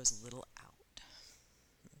turn the toes a little out.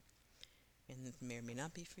 And it may or may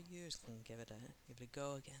not be for you. Just going to give it a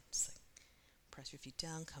go again. Just like press your feet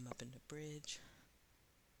down, come up into bridge.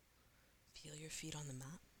 Feel your feet on the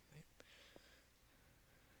mat. Right?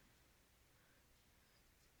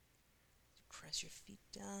 Press your feet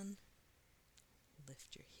down.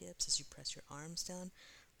 Lift your hips as you press your arms down.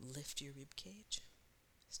 Lift your rib cage.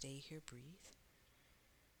 Stay here, breathe.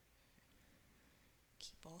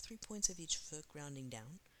 Keep all 3 points of each foot grounding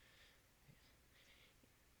down.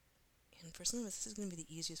 And for some of us, this is going to be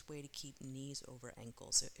the easiest way to keep knees over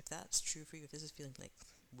ankles. So if that's true for you, if this is feeling like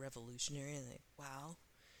revolutionary and like, wow,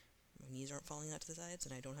 my knees aren't falling out to the sides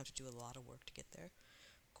and I don't have to do a lot of work to get there,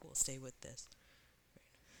 cool, stay with this.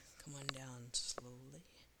 Right. Come on down slowly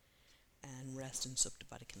and rest in Supta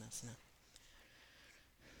Baddha Konasana.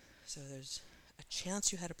 So there's a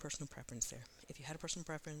chance you had a personal preference there. If you had a personal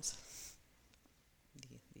preference,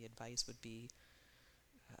 the advice would be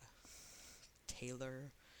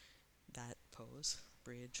tailor that pose,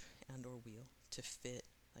 bridge and or wheel, to fit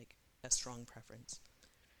like a strong preference.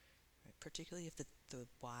 Right? Particularly if the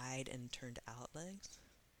wide and turned out legs,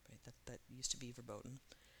 right, that used to be verboten.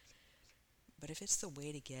 But if it's the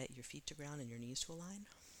way to get your feet to ground and your knees to align,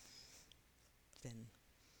 then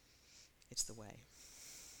it's the way.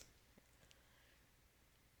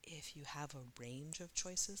 If you have a range of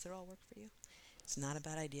choices that all work for you, it's not a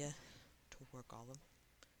bad idea to work all of them,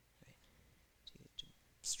 right? To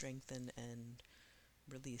strengthen and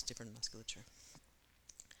release different musculature.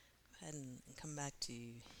 Go ahead and come back to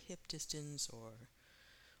hip distance or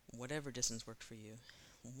whatever distance worked for you.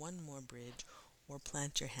 One more bridge, or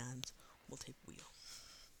plant your hands. We'll take wheel.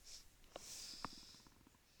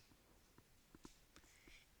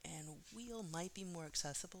 And wheel might be more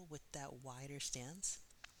accessible with that wider stance.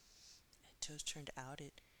 Toes turned out,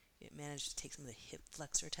 it managed to take some of the hip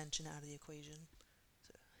flexor tension out of the equation.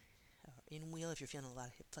 So, in wheel, if you're feeling a lot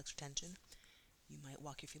of hip flexor tension, you might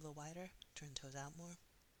walk your feet a little wider, turn the toes out more.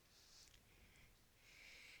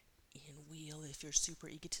 In wheel, if you're super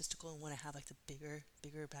egotistical and want to have like the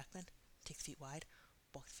bigger back bend, take the feet wide,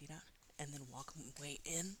 walk the feet out, and then walk them way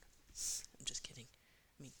in. I'm just kidding.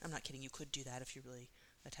 I mean, I'm not kidding. You could do that if you're really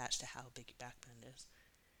attached to how big your back bend is.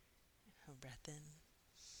 Have a breath in.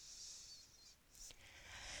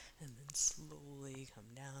 And then slowly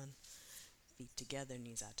come down, feet together,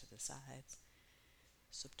 knees out to the sides.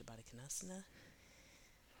 Supta Baddha Konasana.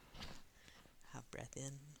 Have breath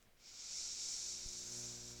in.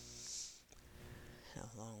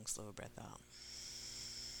 A long, slow breath out.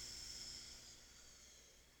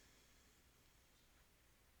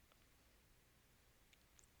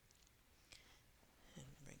 And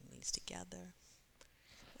bring knees together.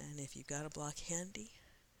 And if you've got a block handy,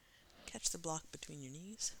 catch the block between your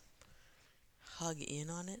knees. Hug in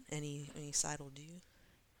on it. Any side will do.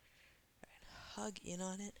 Right. Hug in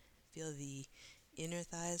on it. Feel the inner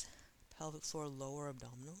thighs, pelvic floor, lower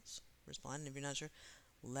abdominals. Respond. And if you're not sure,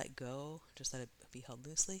 let go. Just let it be held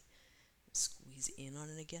loosely. Squeeze in on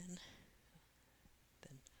it again.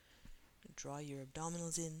 Then draw your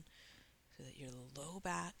abdominals in so that your low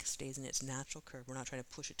back stays in its natural curve. We're not trying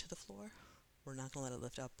to push it to the floor. We're not going to let it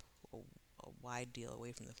lift up a wide deal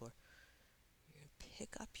away from the floor.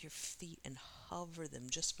 Pick up your feet and hover them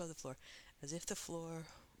just above the floor, as if the floor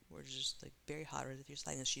were just like very hot, or as if you're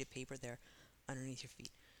sliding a sheet of paper there underneath your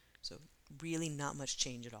feet. So really not much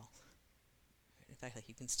change at all. In fact, like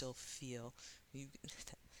you can still feel you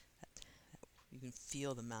you can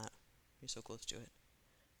feel the mat. You're so close to it.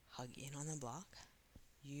 Hug in on the block.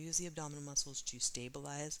 Use the abdominal muscles to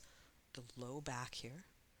stabilize the low back here.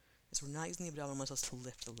 So we're not using the abdominal muscles to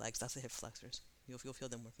lift the legs. That's the hip flexors. You'll feel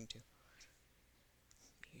them working too.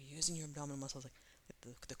 You're using your abdominal muscles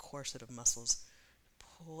like the core set of muscles.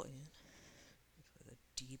 Pull in the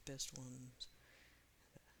deepest ones,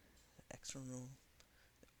 the external,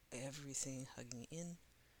 everything hugging in,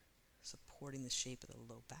 supporting the shape of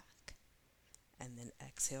the low back. And then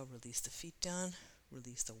exhale, release the feet down,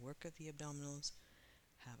 release the work of the abdominals.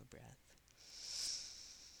 Have a breath.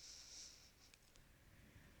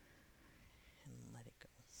 And let it go.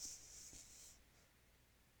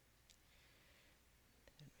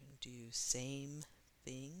 And we're going to do same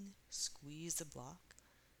thing. Squeeze the block.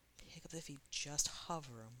 Pick up the feet, just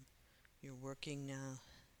hover them. You're working now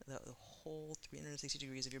the whole 360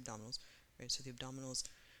 degrees of your abdominals. Right? So the abdominals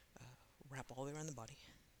wrap all the way around the body.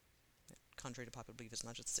 Contrary to popular belief, it's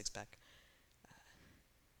not just the six-pack.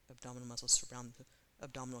 Abdominal muscles surround the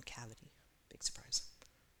abdominal cavity. Big surprise.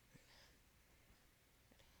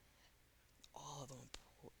 All of them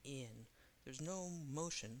pull in. There's no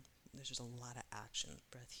motion. There's just a lot of action.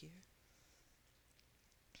 Breath here.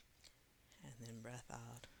 And then breath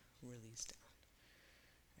out. Release down.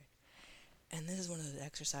 Right. And this is one of the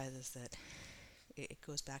exercises that it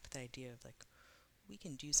goes back to the idea of like we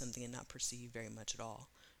can do something and not perceive very much at all.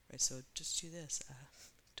 Right. So just do this.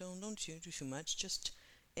 Don't do too much. Just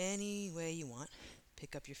any way you want.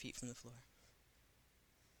 Pick up your feet from the floor.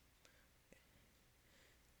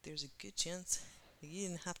 There's a good chance you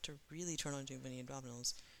didn't have to really turn on too many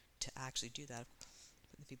abdominals to actually do that.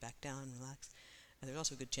 Put the feet back down, relax. And there's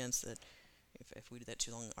also a good chance that if we do that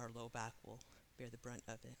too long, our low back will bear the brunt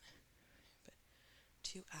of it. But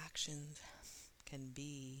two actions can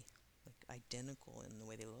be like identical in the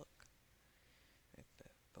way they look. Right?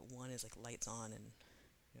 But one is like lights on and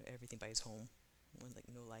everybody's home. One's like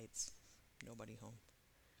no lights, nobody home.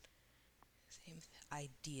 Same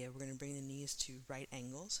idea. We're going to bring the knees to right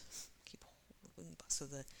angles. Keep holding. So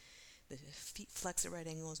the feet flex at right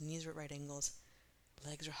angles, knees are at right angles,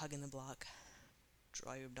 legs are hugging the block.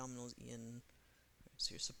 Draw your abdominals in.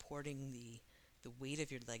 So you're supporting the weight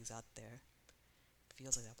of your legs out there.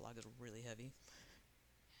 Feels like that block is really heavy.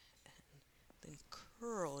 And then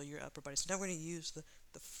curl your upper body. So now we're going to use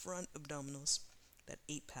the front abdominals, that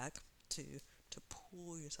 8-pack, to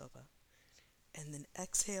pull yourself up. And then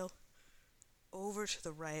exhale. Over to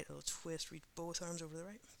the right, a little twist, reach both arms over the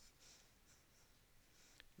right.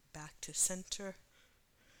 Back to center.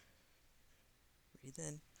 Breathe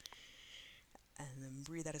in. And then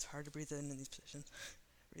breathe out. It's hard to breathe in these positions.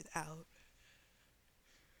 Breathe out.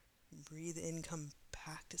 Breathe in, come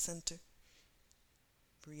back to center.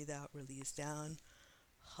 Breathe out, release down.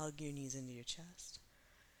 Hug your knees into your chest.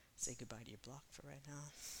 Say goodbye to your block for right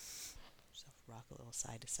now. Just rock a little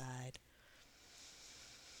side to side.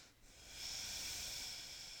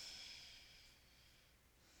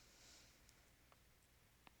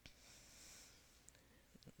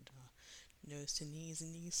 Nose to knees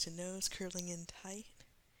and knees to nose, curling in tight.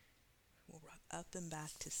 We'll rock up and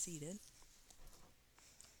back to seated.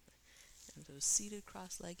 And so seated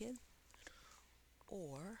cross-legged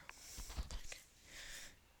or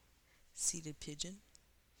seated pigeon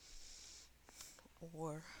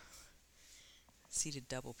or seated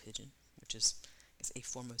double pigeon, which is a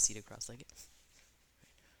form of seated cross-legged.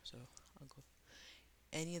 Right. So I'll go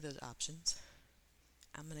any of those options.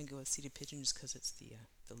 I'm going to go with seated pigeon just because it's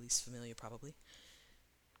the least familiar probably.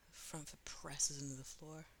 Front foot presses into the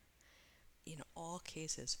floor. In all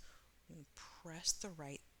cases, you're going to press the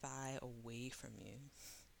right thigh away from you.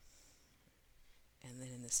 And then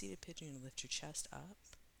in the seated pigeon, you're going to lift your chest up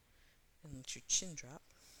and let your chin drop.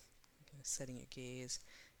 Setting your gaze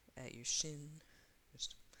at your shin.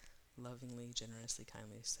 Just lovingly, generously,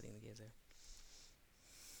 kindly setting the gaze there.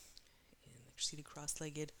 And seated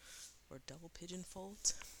cross-legged or double pigeon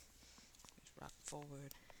folds. Just rock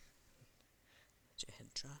forward. Let your head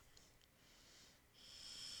drop.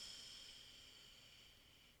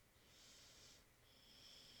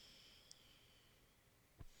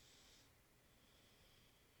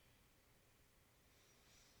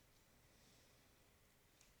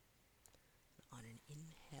 On an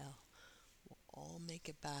inhale, we'll all make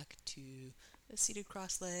it back to a seated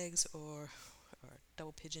cross legs or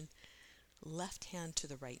double pigeon. Left hand to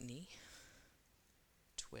the right knee.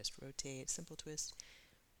 Twist, rotate, simple twist.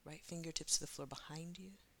 Right fingertips to the floor behind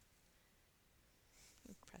you.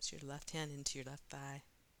 Press your left hand into your left thigh.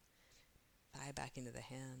 Thigh back into the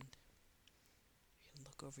hand. can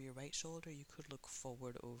look over your right shoulder. You could look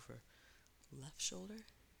forward over left shoulder.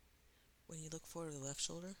 When you look forward to the left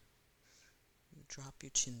shoulder, you drop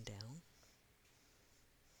your chin down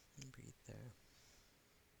and breathe there.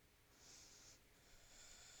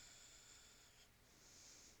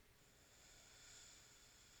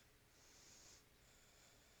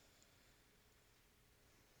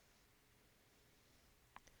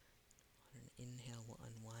 On an inhale, we'll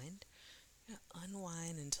unwind.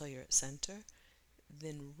 Unwind until you're at center.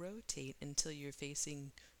 Then rotate until you're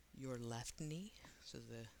facing your left knee. So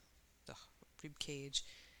the rib cage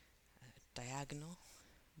diagonal.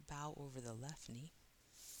 Bow over the left knee.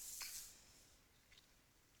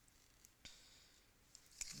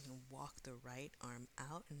 And walk the right arm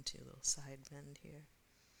out into a little side bend here.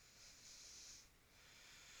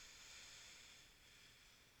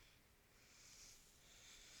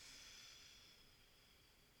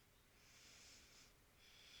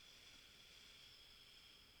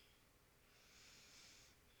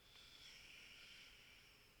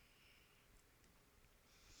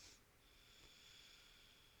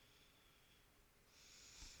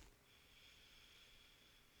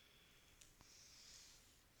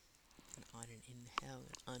 And on an inhale,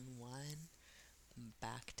 unwind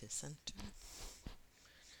back to center.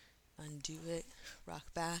 Undo it,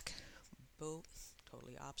 rock back, boat,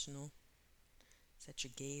 totally optional. Set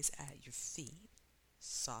your gaze at your feet.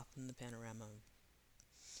 Soften the panorama.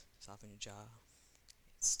 Soften your jaw.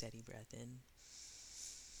 Steady breath in.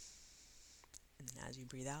 And then as you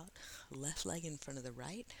breathe out, left leg in front of the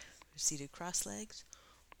right, seated cross legs,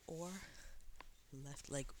 or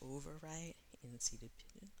left leg over right in seated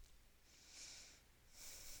pigeon.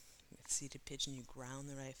 With seated pigeon, you ground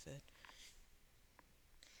the right foot,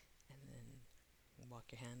 and then walk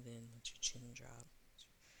your hand in, let your chin drop.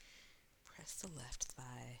 Press the left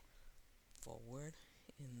thigh forward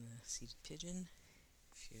in the seated pigeon.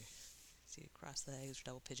 If you're seated cross legs or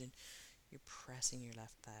double pigeon, you're pressing your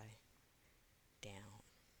left thigh down.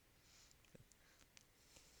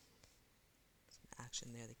 There's an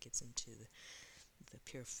action there that gets into the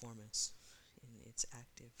piriformis in its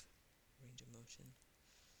active range of motion.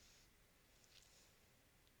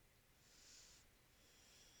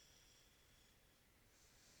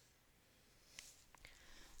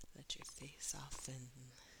 Let your face soften,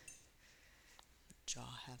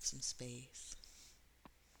 jaw have some space.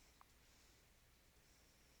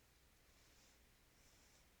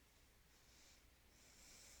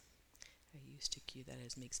 I used to cue that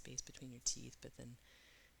as make space between your teeth, but then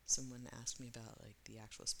someone asked me about like the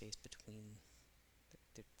actual space between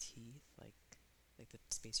their teeth, like the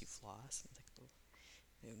space you floss. I'm like,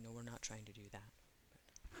 oh, no, we're not trying to do that.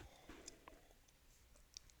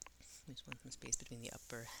 We just want some space between the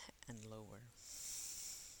upper and lower.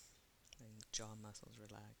 And jaw muscles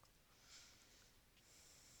relax.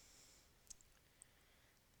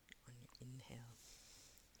 On your inhale,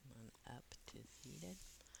 on up to seated.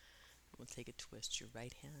 We'll take a twist your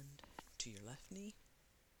right hand to your left knee,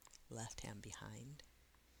 left hand behind.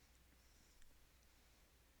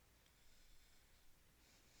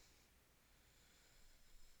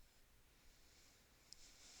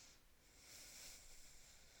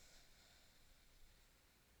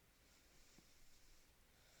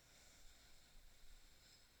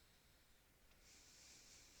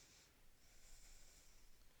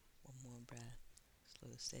 One more breath.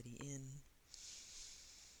 Slow, steady in.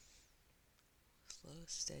 Slow,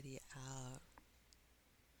 steady out.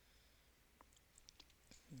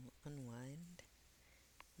 Unwind.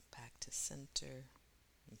 Back to center.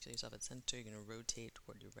 You feel yourself at center. You're going to rotate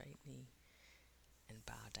toward your right knee and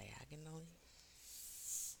bow diagonally.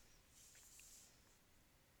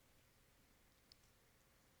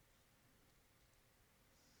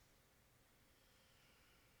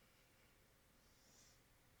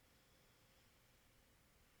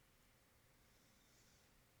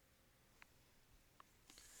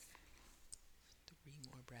 Three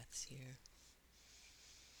more breaths here.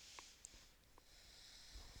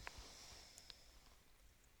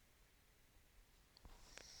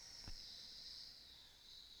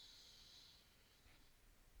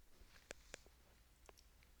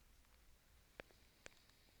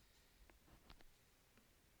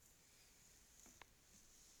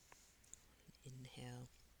 Inhale,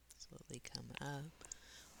 slowly come up.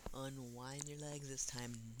 Unwind your legs, this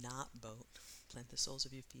time not boat. Plant the soles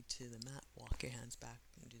of your feet to the mat. Walk your hands back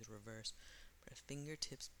and do the reverse. Press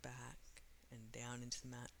fingertips back and down into the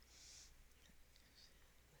mat.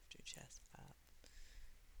 Lift your chest up.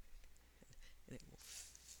 And it will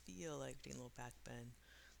feel like doing a little back bend.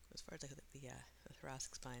 As far as like the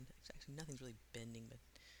thoracic spine, actually nothing's really bending, but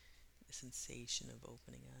the sensation of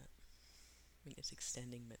opening up. mean, it's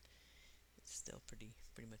extending, but it's still pretty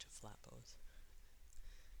much a flat pose.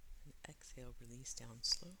 And exhale, release down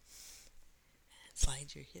slow.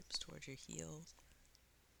 Slide your hips towards your heels,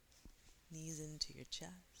 knees into your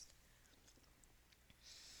chest.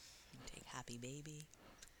 And take happy baby.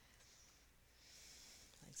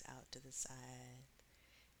 Legs out to the side.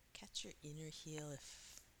 Catch your inner heel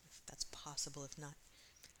if that's possible. If not,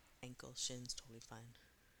 ankles, shins, totally fine.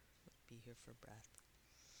 Be here for breath.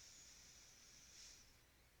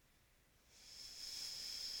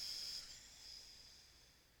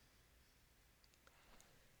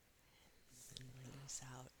 And release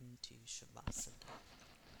out into Shavasana.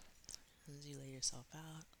 As you lay yourself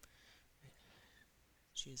out,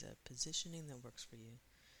 choose a positioning that works for you.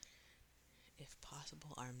 If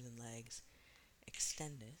possible, arms and legs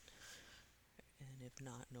extended, and if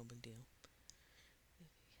not, no big deal.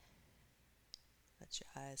 Let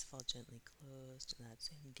your eyes fall gently closed in that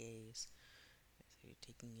same gaze. So you're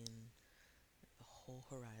taking in the whole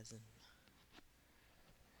horizon.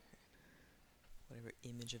 Whatever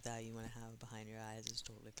image of that you want to have behind your eyes is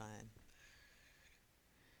totally fine.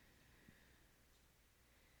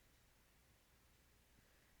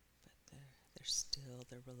 But they're still,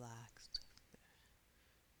 they're relaxed,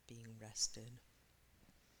 they're being rested.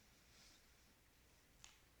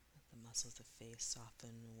 Let the muscles of the face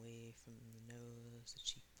soften away from the nose, the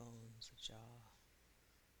cheekbones, the jaw.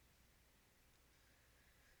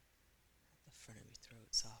 Let the front of your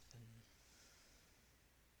throat soften.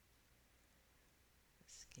 The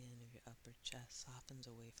skin of your upper chest softens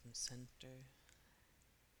away from center,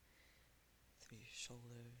 through your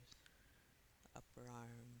shoulders, upper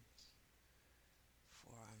arms,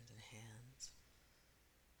 forearms and hands.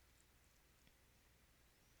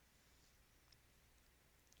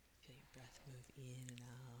 Feel your breath move in and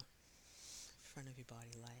out, front of your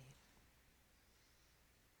body light.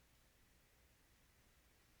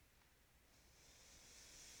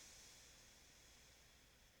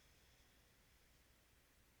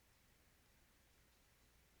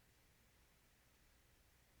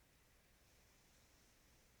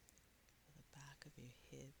 Feel the back of your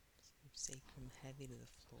hips, your sacrum heavy to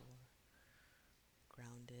the floor,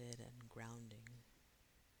 grounded and grounding.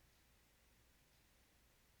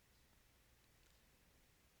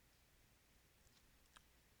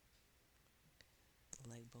 The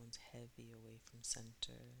leg bones heavy away from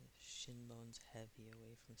center, shin bones heavy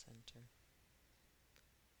away from center.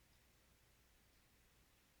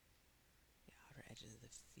 The outer edges of the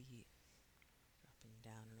feet dropping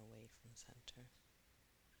down and away from center.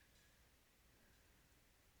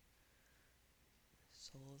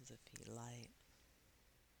 Soles of the feet light,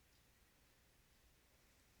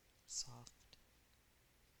 soft.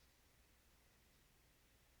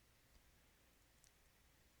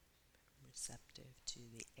 Receptive to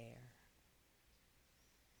the air.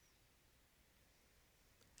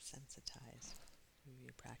 Sensitized through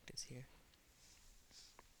your practice here.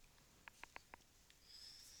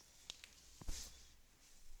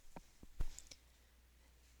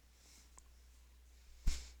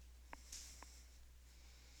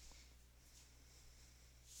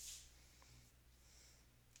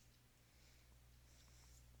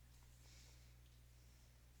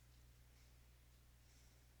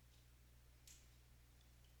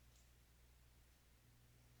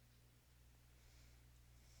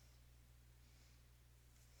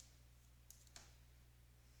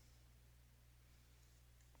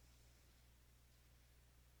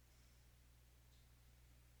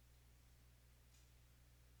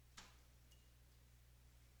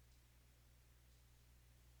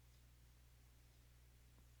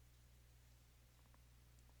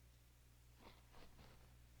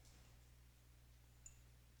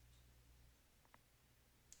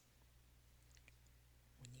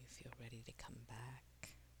 When you feel ready to come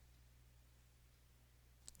back,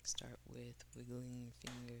 start with wiggling your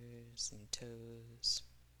fingers and toes.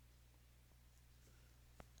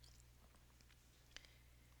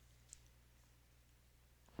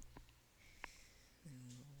 And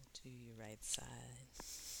roll to your right side.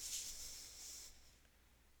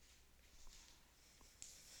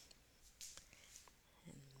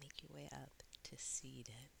 And make your way up to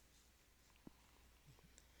seated.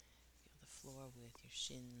 Feel the floor with your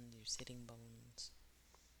shins, your sitting bones,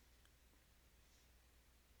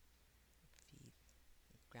 feet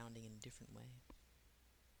grounding in a different way.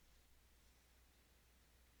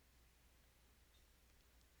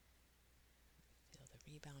 Feel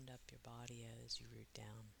the rebound up your body as you root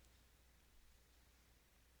down.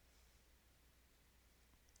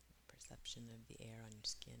 Perception of the air on your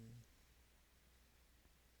skin,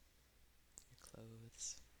 your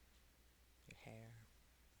clothes, your hair.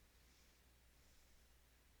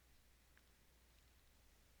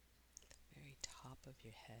 of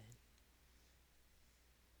your head.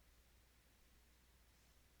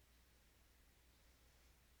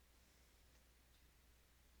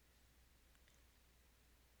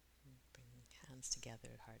 Bring hands together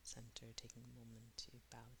at heart center, taking a moment to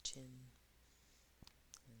bow chin.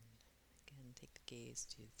 And again, take the gaze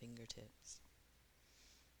to the fingertips.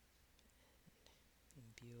 And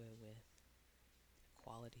imbue it with the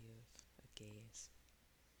quality of a gaze.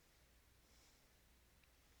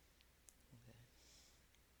 The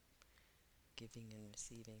giving and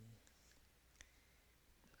receiving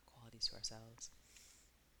qualities to ourselves.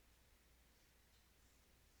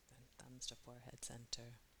 Then thumbs to forehead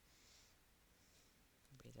center.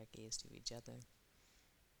 Raise our gaze to each other.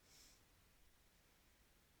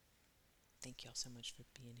 Thank you all so much for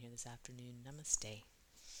being here this afternoon. Namaste.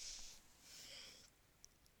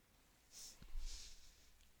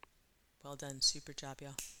 Well done. Super job,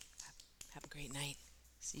 y'all. Have a great night.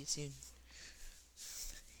 See you soon.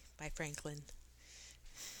 Bye, Franklin.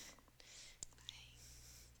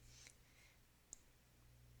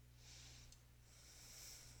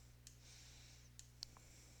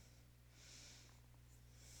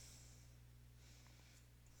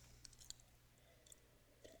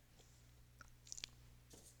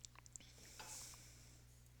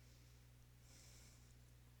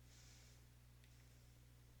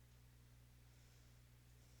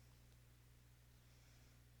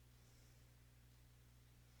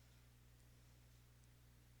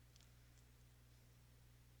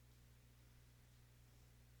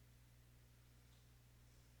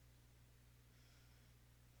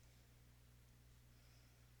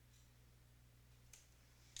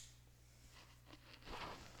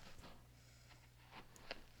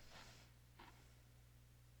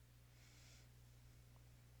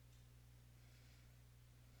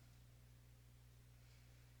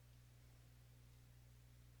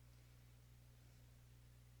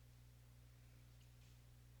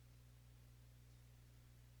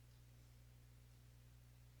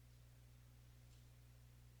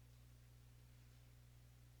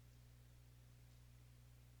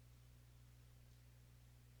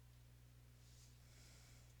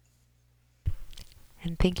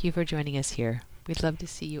 And thank you for joining us here. We'd love to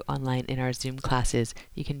see you online in our Zoom classes.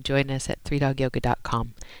 You can join us at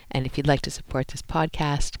 3dogyoga.com. And if you'd like to support this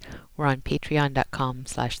podcast, we're on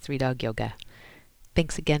patreon.com/3dogyoga.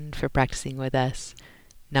 Thanks again for practicing with us.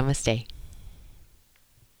 Namaste.